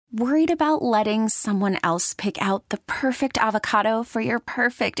Worried about letting someone else pick out the perfect avocado for your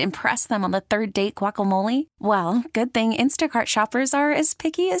perfect impress them on the third date guacamole? Well, good thing Instacart shoppers are as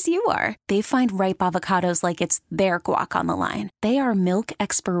picky as you are. They find ripe avocados like it's their guac on the line. They are milk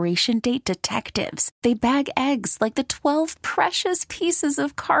expiration date detectives. They bag eggs like the 12 precious pieces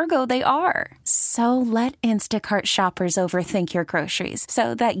of cargo they are. So let Instacart shoppers overthink your groceries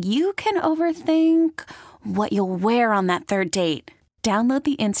so that you can overthink what you'll wear on that third date. Download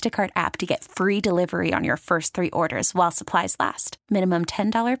the Instacart app to get free delivery on your first 3 orders while supplies last. Minimum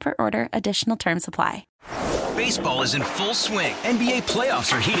 $10 per order. Additional terms apply. Baseball is in full swing. NBA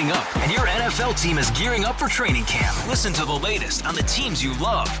playoffs are heating up, and your NFL team is gearing up for training camp. Listen to the latest on the teams you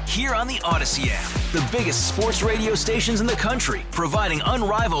love here on the Odyssey app. The biggest sports radio stations in the country, providing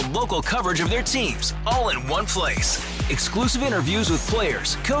unrivaled local coverage of their teams, all in one place. Exclusive interviews with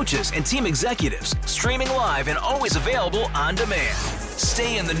players, coaches, and team executives, streaming live and always available on demand.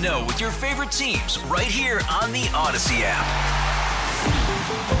 Stay in the know with your favorite teams right here on the Odyssey app.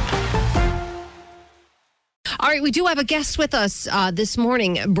 All right, we do have a guest with us this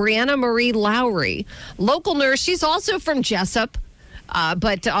morning, Brianna Marie Lowry, local nurse. She's also from Jessup,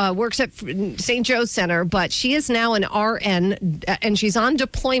 but works at St. Joe's Center. But she is now an RN, and she's on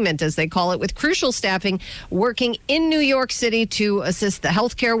deployment, as they call it, with Crucial Staffing, working in New York City to assist the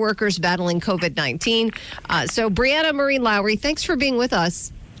healthcare workers battling COVID-19. So, Brianna Marie Lowry, thanks for being with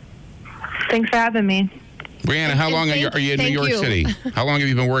us. Thanks for having me. Brianna, how long are you in New York City? How long have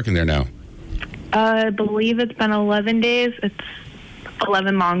you been working there now? I believe it's been 11 days. It's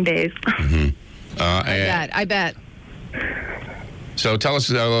 11 long days. Mm-hmm. I bet. So tell us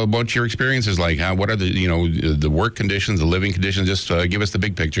about your experiences like. What are the work conditions, the living conditions? Just give us the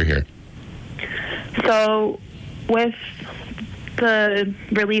big picture here. So with the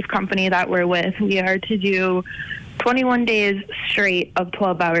relief company that we're with, we are to do 21 days straight of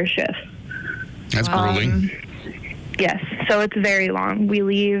 12-hour shifts. That's grueling. Yes, so it's very long. We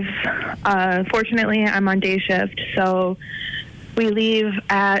leave, fortunately, I'm on day shift, so we leave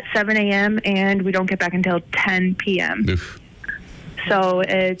at 7 a.m. and we don't get back until 10 p.m. Oof. So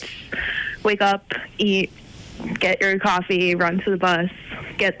it's wake up, eat, get your coffee, run to the bus,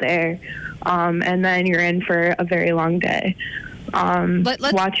 get there, and then you're in for a very long day. What's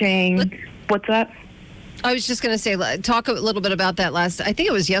that? I was just going to say, talk a little bit about that I think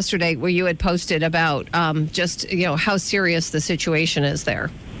it was yesterday where you had posted about just, how serious the situation is there.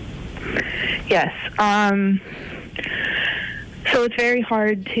 Yes. So it's very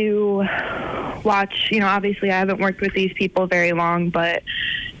hard to watch, obviously I haven't worked with these people very long, but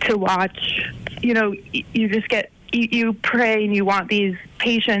to watch, you just you pray and you want these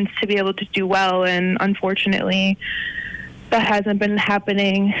patients to be able to do well. And unfortunately, that hasn't been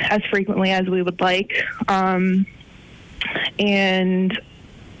happening as frequently as we would like. And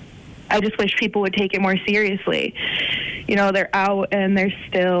I just wish people would take it more seriously. They're out and they're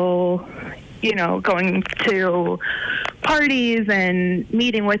still, going to parties and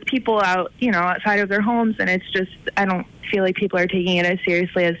meeting with people out, outside of their homes. And it's just, I don't feel like people are taking it as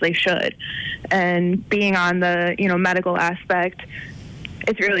seriously as they should. And being on the, medical aspect,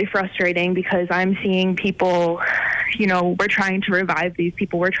 it's really frustrating because I'm seeing people, we're trying to revive these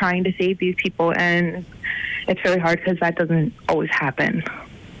people. We're trying to save these people. And it's really hard because that doesn't always happen.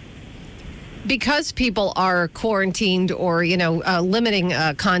 Because people are quarantined or, limiting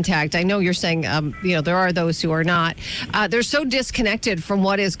contact, I know you're saying, there are those who are not. They're so disconnected from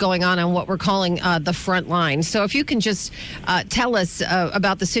what is going on what we're calling the front line. So if you can just tell us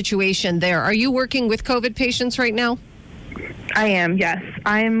about the situation there. Are you working with COVID patients right now? I am, yes.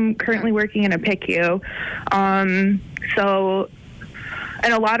 I'm currently working in a PICU.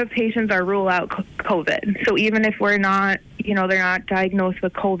 And a lot of patients are ruled out COVID. So even if we're not, they're not diagnosed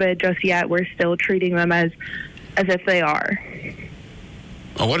with COVID just yet, we're still treating them as if they are.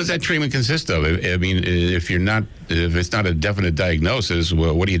 Well, what does that treatment consist of? I mean, if it's not a definite diagnosis,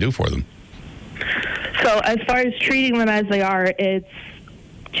 well, what do you do for them? So as far as treating them as they are, it's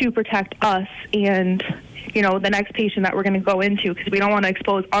to protect us and the next patient that we're going to go into, because we don't want to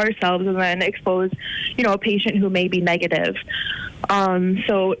expose ourselves and then expose, a patient who may be negative.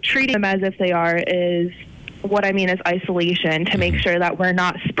 So treating them as if they are is what I mean is isolation, to make sure that we're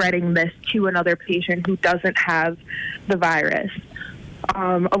not spreading this to another patient who doesn't have the virus.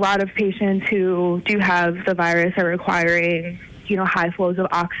 A lot of patients who do have the virus are requiring, high flows of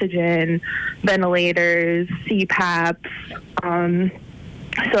oxygen, ventilators, CPAPs.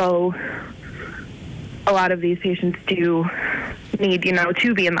 So a lot of these patients do need,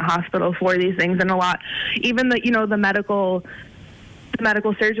 to be in the hospital for these things. And a lot, even the medical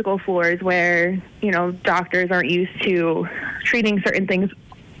surgical floors where, doctors aren't used to treating certain things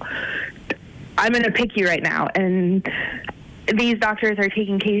I'm in a PICU right now, and these doctors are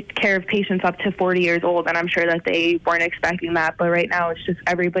taking care of patients up to 40 years old, and I'm sure that they weren't expecting that. But right now, it's just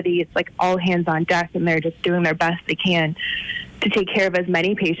everybody, it's like all hands on deck, and they're just doing their best they can to take care of as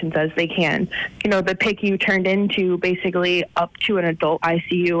many patients as they can. The PICU turned into basically up to an adult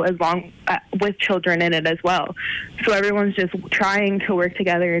ICU with children in it as well. So everyone's just trying to work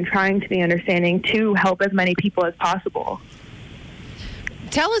together and trying to be understanding to help as many people as possible.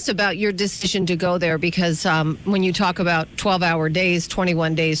 Tell us about your decision to go there, because when you talk about 12-hour days,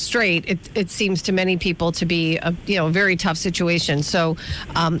 21 days straight, it seems to many people to be a very tough situation. So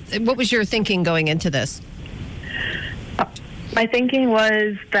what was your thinking going into this? My thinking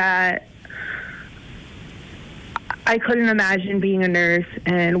was that I couldn't imagine being a nurse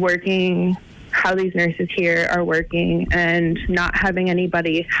and working how these nurses here are working and not having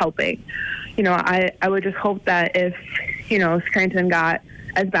anybody helping. I would just hope that if, Scranton got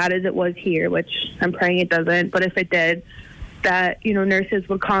as bad as it was here, which I'm praying it doesn't, but if it did, that, nurses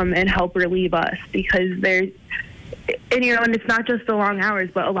would come and help relieve us, because and it's not just the long hours,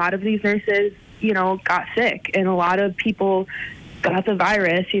 but a lot of these nurses, got sick, and a lot of people got the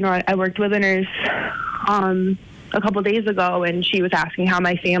virus. I worked with a nurse a couple days ago, and she was asking how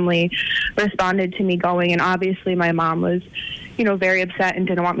my family responded to me going, and obviously my mom was, very upset and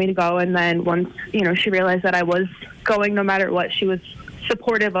didn't want me to go. And then once, she realized that I was going no matter what, she was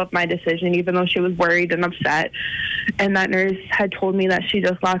supportive of my decision, even though she was worried and upset. And that nurse had told me that she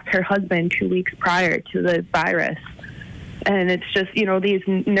just lost her husband 2 weeks prior to the virus. And it's just, these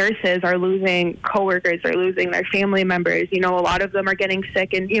nurses are losing coworkers, they're losing their family members. A lot of them are getting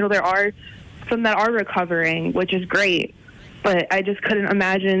sick, and, there are some that are recovering, which is great. But I just couldn't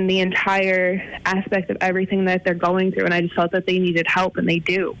imagine the entire aspect of everything that they're going through, and I just felt that they needed help, and they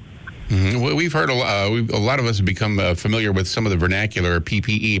do. Mm-hmm. We've heard a lot of us have become familiar with some of the vernacular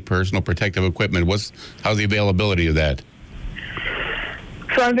PPE, personal protective equipment. How's the availability of that?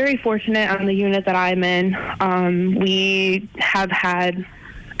 So I'm very fortunate on the unit that I'm in. We have had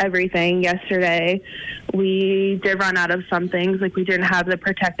everything. Yesterday, we did run out of some things. Like, we didn't have the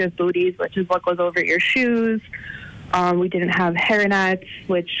protective booties, which is what goes over your shoes. We didn't have hairnets,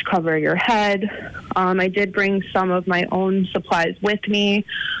 which cover your head. I did bring some of my own supplies with me.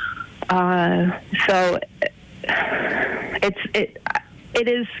 So it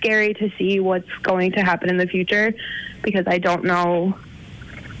is scary to see what's going to happen in the future, because I don't know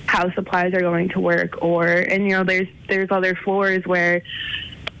how supplies are going to work, and there's other floors where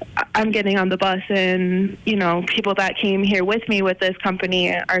I'm getting on the bus, and people that came here with me with this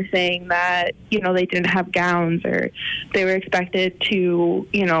company are saying that they didn't have gowns, or they were expected to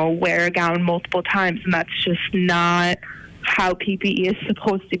wear a gown multiple times, and that's just not how PPE is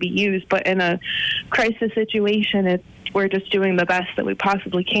supposed to be used. But in a crisis situation, we're just doing the best that we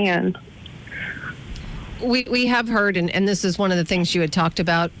possibly can. We have heard, and this is one of the things you had talked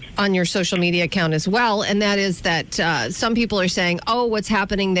about on your social media account as well, and that is that some people are saying, what's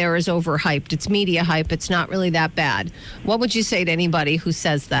happening there is overhyped. It's media hype. It's not really that bad. What would you say to anybody who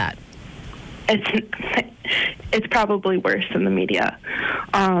says that? It's probably worse than the media.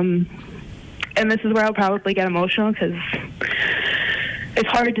 And this is where I'll probably get emotional, because it's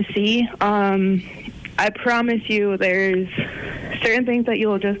hard to see. I promise you there's certain things that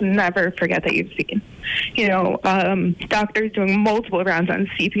you'll just never forget that you've seen. Doctors doing multiple rounds on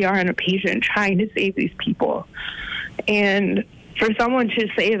CPR on a patient trying to save these people. And for someone to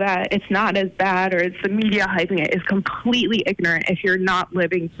say that it's not as bad, or it's the media hyping it, is completely ignorant if you're not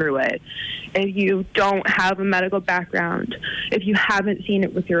living through it. If you don't have a medical background, if you haven't seen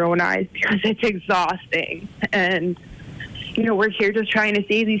it with your own eyes, because it's exhausting. And we're here just trying to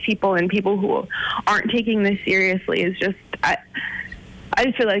save these people, and people who aren't taking this seriously is just, I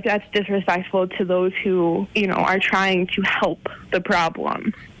just feel like that's disrespectful to those who, are trying to help the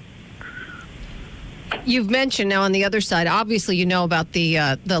problem. You've mentioned now on the other side, obviously, about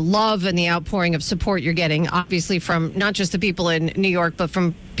the love and the outpouring of support you're getting, obviously from not just the people in New York, but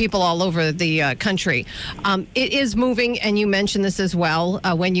from people all over the country. It is moving, and you mentioned this as well,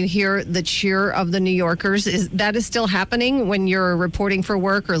 when you hear the cheer of the New Yorkers. Is still happening when you're reporting for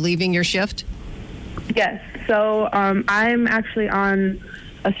work or leaving your shift? Yes. So I'm actually on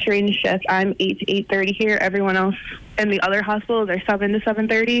a strange shift. I'm 8 to 8:30 here. Everyone else in the other hospitals are 7 to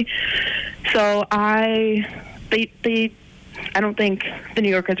 7:30. So I don't think the New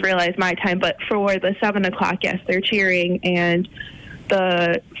Yorkers realize my time, but for the 7 o'clock, yes, they're cheering, and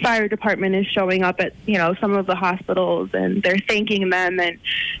the fire department is showing up at, some of the hospitals, and they're thanking them. And,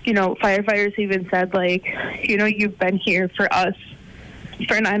 firefighters even said, you've been here for us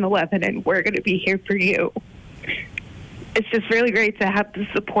for 9/11, and we're going to be here for you. it's just really great to have the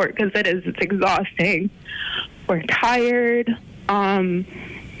support, because it's exhausting. We're tired,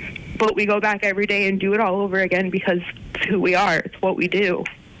 but we go back every day and do it all over again because it's who we are. It's what we do.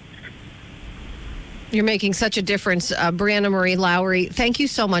 You're making such a difference, Brianna Marie Lowry. Thank you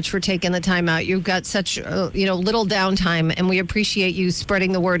so much for taking the time out. You've got such little downtime, and we appreciate you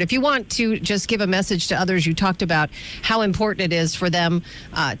spreading the word. If you want to just give a message to others, you talked about how important it is for them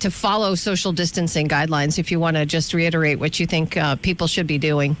to follow social distancing guidelines. If you want to just reiterate what you think people should be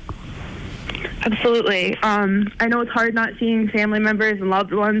doing. Absolutely. I know it's hard not seeing family members and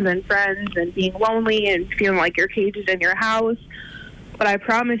loved ones and friends and being lonely and feeling like you're caged in your house. But I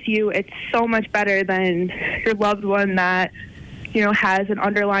promise you, it's so much better than your loved one that, has an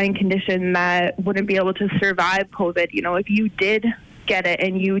underlying condition that wouldn't be able to survive COVID. If you did get it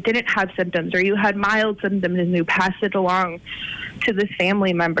and you didn't have symptoms, or you had mild symptoms and you passed it along to this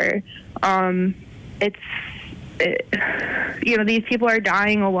family member, these people are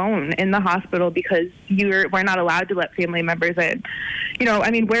dying alone in the hospital because we're not allowed to let family members in.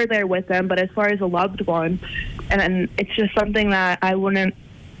 We're there with them, but as far as a loved one, and it's just something that I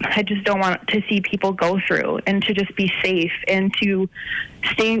just don't want to see people go through, and to just be safe and to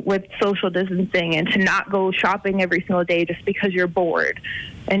stay with social distancing and to not go shopping every single day just because you're bored,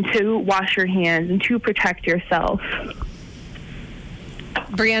 and to wash your hands and to protect yourself.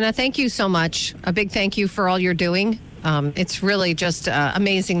 Brianna, thank you so much. A big thank you for all you're doing. It's really just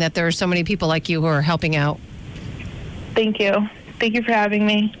amazing that there are so many people like you who are helping out. Thank you. Thank you for having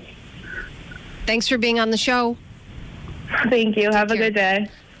me. Thanks for being on the show. Thank you. Have a good day.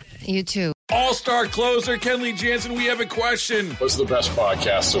 You too. All-star closer Kenley Jansen, we have a question. What's the best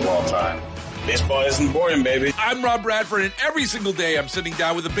podcast of all time? Baseball isn't boring, baby. I'm Rob Bradford, and every single day I'm sitting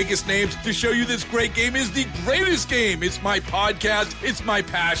down with the biggest names to show you this great game is the greatest game. It's my podcast. It's my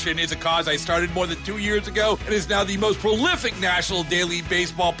passion. It's a cause I started more than 2 years ago and is now the most prolific national daily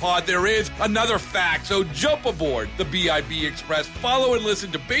baseball pod there is. Another fact. So jump aboard the BIB Express. Follow and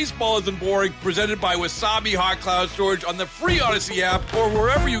listen to Baseball Isn't Boring, presented by Wasabi Hot Cloud Storage on the free Odyssey app or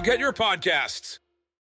wherever you get your podcasts.